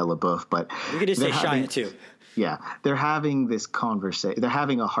Shia LaBeouf, but we could just say Shia too. Yeah, they're having this conversation. They're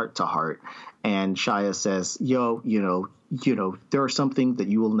having a heart-to-heart, and Shia says, there are something that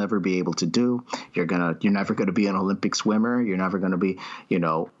you will never be able to do. You're never gonna be an Olympic swimmer. You're never gonna be,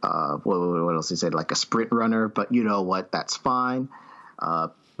 what else he said, like a sprint runner. But you know what? That's fine.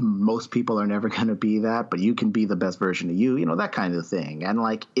 Most people are never gonna be that, but you can be the best version of you. That kind of thing. And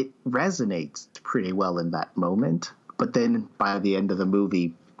like it resonates pretty well in that moment. But then by the end of the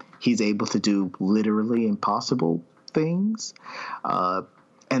movie, he's able to do literally impossible things.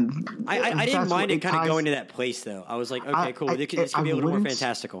 And I didn't mind it kind of going to that place, though. I was like, okay, cool. This can be a little more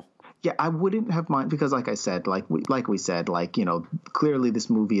fantastical. Yeah, I wouldn't have mind, because like I said, we said, clearly this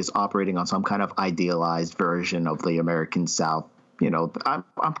movie is operating on some kind of idealized version of the American South. I'd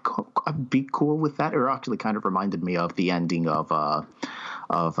be cool with that. It actually kind of reminded me of the ending of what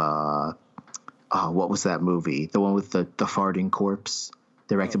was that movie? The one with the farting corpse,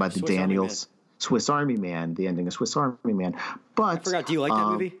 directed by the Daniels. Swiss Army Man, the ending of Swiss Army Man. But I forgot, do you like that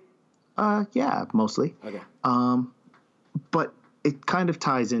movie? Yeah, mostly. Okay. But it kind of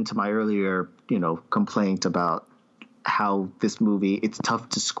ties into my earlier, complaint about how this movie, it's tough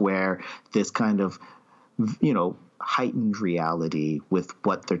to square this kind of, heightened reality with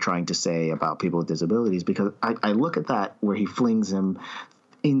what they're trying to say about people with disabilities, because I look at that where he flings him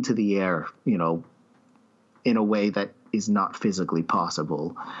into the air, in a way that is not physically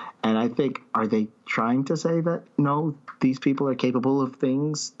possible. And I think, are they trying to say that, no, these people are capable of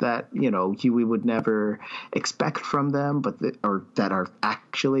things that, we would never expect from them, but that are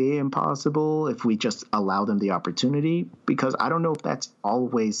actually impossible if we just allow them the opportunity? Because I don't know if that's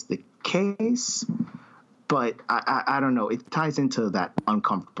always the case, but I don't know. It ties into that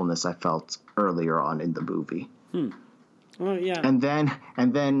uncomfortableness I felt earlier on in the movie. Well, yeah. And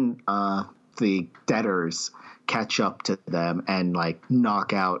then the debtors catch up to them and like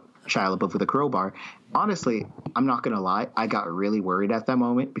knock out Shia LaBeouf with a crowbar. Honestly, I'm not gonna lie, I got really worried at that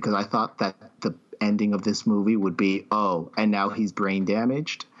moment because I thought that the ending of this movie would be, and now he's brain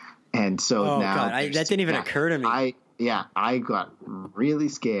damaged, and so now God, that didn't even occur to me. I got really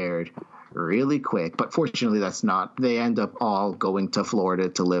scared really quick, but fortunately that's not. They end up all going to Florida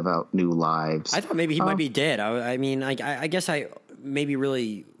to live out new lives. I thought maybe he might be dead. I mean, I guess I maybe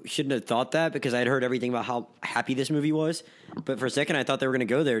really shouldn't have thought that because I'd heard everything about how happy this movie was. But for a second, I thought they were going to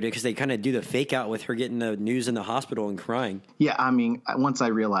go there because they kind of do the fake out with her getting the news in the hospital and crying. Yeah, I mean, once I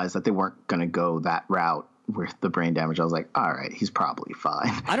realized that they weren't going to go that route with the brain damage, I was like, all right, he's probably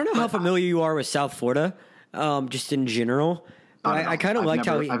fine. I don't know how familiar you are with South Florida, just in general. But I kind of liked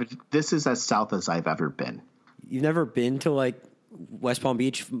how this is as south as I've ever been. You've never been to like West Palm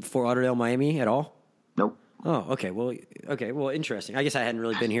Beach, Fort Lauderdale, Miami at all? Nope. Oh, okay. Well, interesting. I guess I hadn't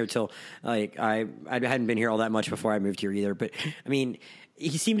really been here till like I hadn't been here all that much before I moved here either. But I mean,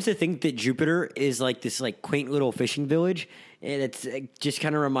 he seems to think that Jupiter is like this like quaint little fishing village, and it just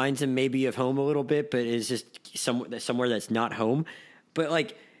kind of reminds him maybe of home a little bit, but is just somewhere that's not home. But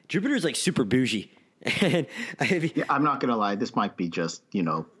like Jupiter is like super bougie. And I'm not gonna lie, this might be just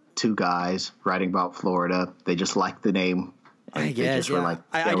two guys writing about Florida. They just like the name. I guess we're like,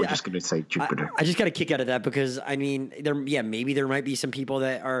 we're just going to say Jupiter. I just got a kick out of that because I mean, maybe there might be some people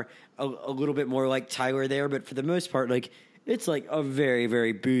that are a little bit more like Tyler there, but for the most part, like it's like a very,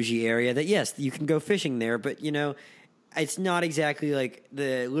 very bougie area that yes, you can go fishing there, but it's not exactly like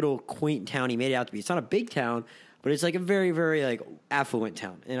the little quaint town he made it out to be. It's not a big town, but it's like a very, very like affluent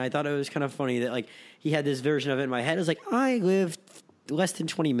town. And I thought it was kind of funny that like he had this version of it in my head. I was like, I lived less than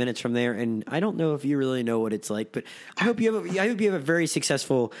 20 minutes from there, and I don't know if you really know what it's like, but I hope you have a very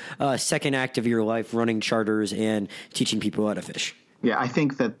successful second act of your life running charters and teaching people how to fish. Yeah, I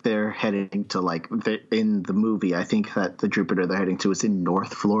think that they're heading to in the movie, I think that the Jupiter they're heading to is in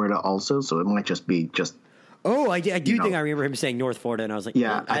North Florida also, so it might just be Oh, I do think I remember him saying North Florida, and I was like,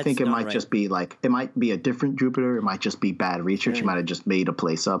 yeah, I think it might just be it might be a different Jupiter. It might just be bad research. You might have just made a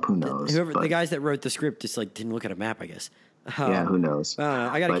place up. Who knows? The guys that wrote the script just didn't look at a map, I guess. Yeah, who knows?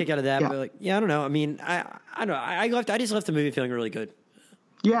 I got a kick out of that, but I don't know. I mean, I don't know. I just left the movie feeling really good.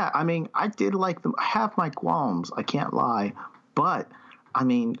 Yeah, I mean, I did like them. I have my qualms. I can't lie, but I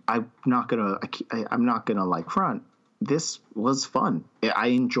mean, I'm not gonna front. This was fun. I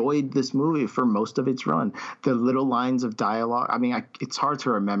enjoyed this movie for most of its run. The little lines of dialogue. I mean, it's hard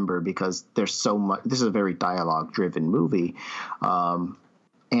to remember because there's so much. This is a very dialogue-driven movie,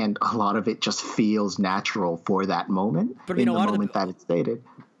 and a lot of it just feels natural for that moment. But I mean, a lot of the moment that it's stated.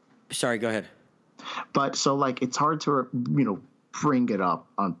 Sorry, go ahead. But so it's hard to bring it up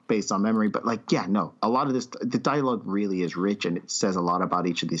based on memory, but a lot of the dialogue really is rich, and it says a lot about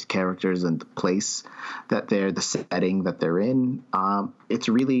each of these characters and the place that the setting that they're in. It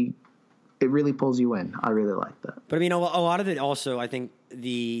really pulls you in. I really like that. But I mean, a lot of it also, I think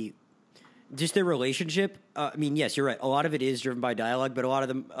just their relationship. I mean, yes, you're right. A lot of it is driven by dialogue, but a lot of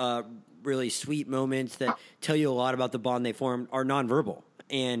them really sweet moments that tell you a lot about the bond they formed are nonverbal.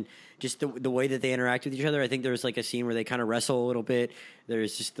 And just the way that they interact with each other. I think there's a scene where they kind of wrestle a little bit.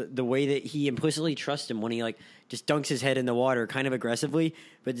 There's just the way that he implicitly trusts him when he just dunks his head in the water kind of aggressively,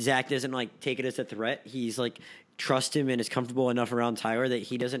 but Zack doesn't take it as a threat. He's trust him and is comfortable enough around Tyler that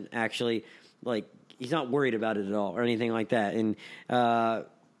he doesn't actually he's not worried about it at all or anything like that. And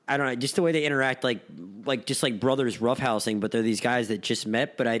I don't know, just the way they interact, just like brothers roughhousing, but they're these guys that just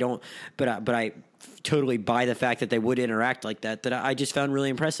met. But I totally buy the fact that they would interact like that. That I just found really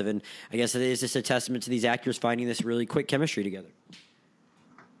impressive, and I guess it is just a testament to these actors finding this really quick chemistry together.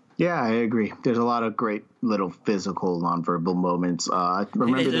 Yeah, I agree. There's a lot of great little physical, nonverbal moments. I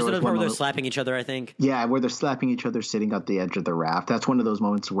remember there's another part where they're slapping each other, I think. Yeah, where they're slapping each other sitting at the edge of the raft. That's one of those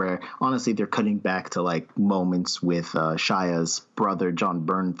moments where, honestly, they're cutting back to moments with Shia's brother, John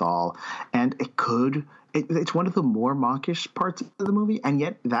Bernthal. And it's one of the more mawkish parts of the movie, and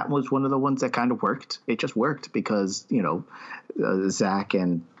yet that was one of the ones that kind of worked. It just worked because, Zack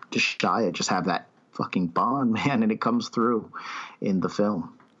and Shia just have that fucking bond, man, and it comes through in the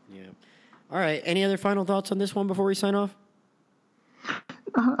film. Yeah. All right. Any other final thoughts on this one before we sign off?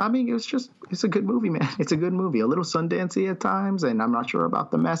 I mean, it's a good movie, man. It's a good movie. A little Sundancey at times, and I'm not sure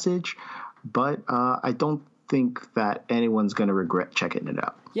about the message, but I don't think that anyone's going to regret checking it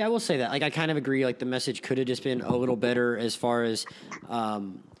out. Yeah, I will say that. Like, I kind of agree. Like, the message could have just been a little better as far as.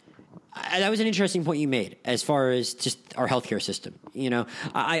 That was an interesting point you made as far as just our healthcare system. You know,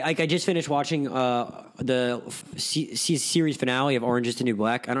 I just finished watching the series finale of Orange Is the New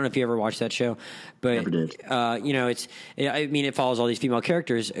Black. I don't know if you ever watched that show, but Never did. You know, it follows all these female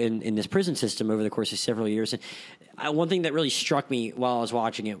characters in this prison system over the course of several years. And one thing that really struck me while I was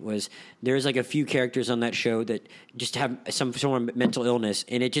watching it was there's like a few characters on that show that just have some sort of mental illness,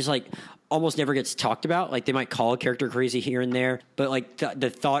 and it just like almost never gets talked about. Like, they might call a character crazy here and there, but like the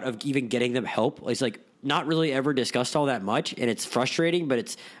thought of even getting them help is like not really ever discussed all that much, and it's frustrating, but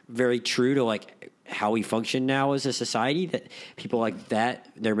it's very true to like how we function now as a society, that people like that,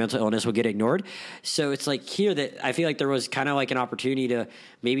 their mental illness will get ignored. So it's like here that I feel like there was kind of like an opportunity to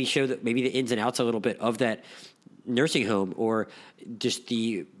maybe show that maybe the ins and outs a little bit of that nursing home, or just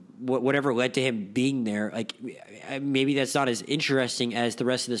the whatever led to him being there. Like, maybe that's not as interesting as the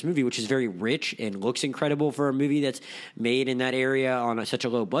rest of this movie, which is very rich and looks incredible for a movie that's made in that area on such a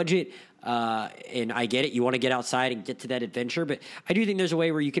low budget. And I get it. You want to get outside and get to that adventure, but I do think there's a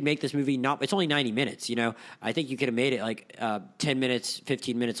way where you can make this movie it's only 90 minutes, you know. I think you could have made it like 10 minutes,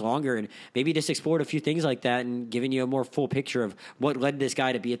 15 minutes longer, and maybe just explored a few things like that and given you a more full picture of what led this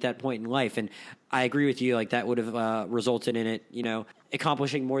guy to be at that point in life. And I agree with you, like that would have resulted in it, you know,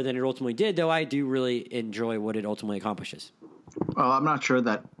 accomplishing more than it ultimately did, though I do really enjoy what it ultimately accomplishes. Well, I'm not sure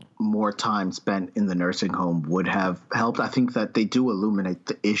that more time spent in the nursing home would have helped. I think that they do illuminate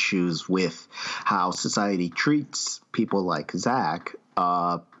the issues with how society treats people like Zack.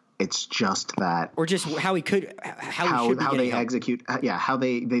 It's just that, or just how he could, how they help. execute. How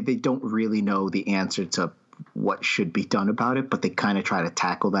they don't really know the answer to what should be done about it, but they kind of try to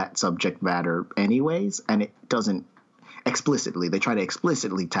tackle that subject matter anyways, and it doesn't explicitly. They try to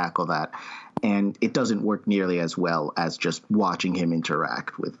explicitly tackle that, and it doesn't work nearly as well as just watching him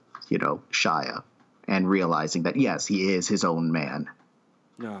interact with, you know, Shia and realizing that, yes, he is his own man.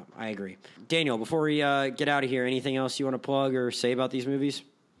 No, I agree. Daniel, before we get out of here, anything else you want to plug or say about these movies?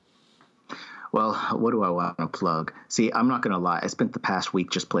 Well, what do I want to plug? See, I'm not going to lie. I spent the past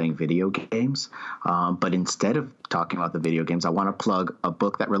week just playing video games. But instead of talking about the video games, I want to plug a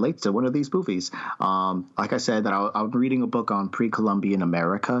book that relates to one of these movies. Like I said, that I'm reading a book on pre-Columbian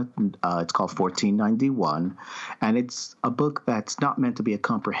America. It's called 1491. And it's a book that's not meant to be a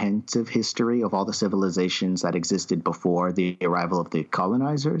comprehensive history of all the civilizations that existed before the arrival of the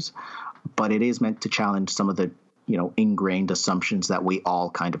colonizers. But it is meant to challenge some of the, you know, ingrained assumptions that we all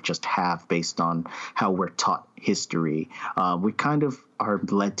kind of just have based on how we're taught history. We kind of are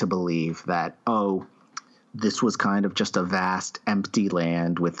led to believe that, this was kind of just a vast, empty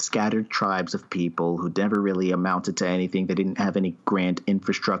land with scattered tribes of people who never really amounted to anything. They didn't have any grand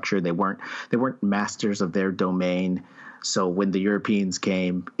infrastructure. They weren't masters of their domain. So when the Europeans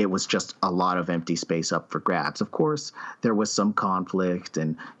came, it was just a lot of empty space up for grabs. Of course, there was some conflict,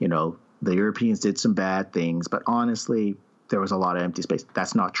 and, you know, the Europeans did some bad things, but honestly, there was a lot of empty space.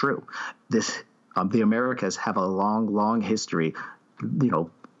 That's not true. The Americas have a long, long history, you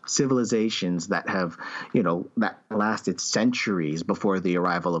know, civilizations that have, you know, that lasted centuries before the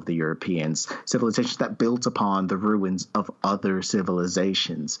arrival of the Europeans, civilizations that built upon the ruins of other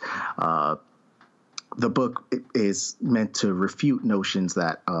civilizations. The book is meant to refute notions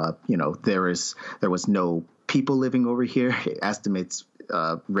that, you know, there was no people living over here. Estimates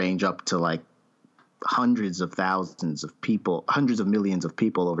range up to like hundreds of thousands of people, hundreds of millions of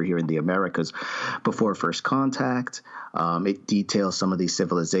people over here in the Americas before first contact. It details some of these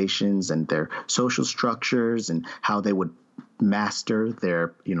civilizations and their social structures and how they would master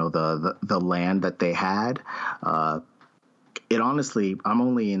their, you know, the land that they had. It honestly, I'm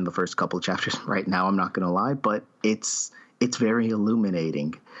only in the first couple of chapters right now, I'm not going to lie, but it's very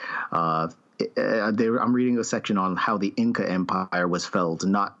illuminating. I'm reading a section on how the Inca Empire was felled,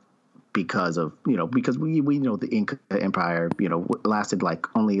 not because of, you know, because we know the Inca Empire, you know, lasted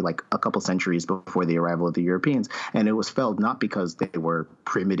only a couple centuries before the arrival of the Europeans. And it was felled not because they were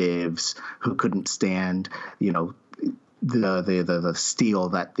primitives who couldn't stand, you know, the steel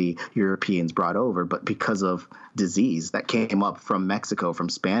that the Europeans brought over, but because of disease that came up from Mexico, from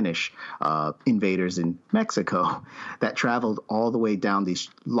Spanish invaders in Mexico that traveled all the way down these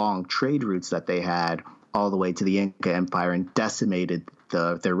long trade routes that they had all the way to the Inca Empire and decimated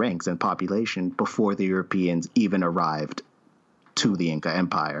their ranks and population before the Europeans even arrived to the Inca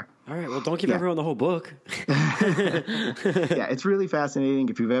Empire. All right. Well, don't give everyone the whole book. Yeah, it's really fascinating.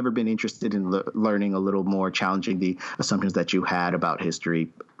 If you've ever been interested in learning a little more, challenging the assumptions that you had about history,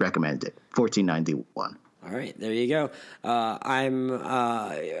 recommend it. 1491. All right, there you go. I'll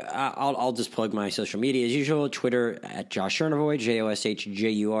just plug my social media as usual. Twitter at Josh Chernovoy,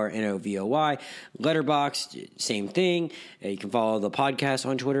 JoshJurnovoy. Letterboxd, same thing. You can follow the podcast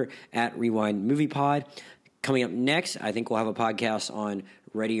on Twitter at Rewind Movie Pod. Coming up next, I think we'll have a podcast on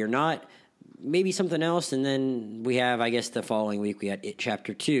Ready or Not, maybe something else, and then we have, I guess, the following week we had It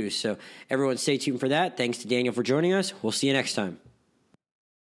Chapter 2. So everyone stay tuned for that. Thanks to Daniel for joining us. We'll see you next time.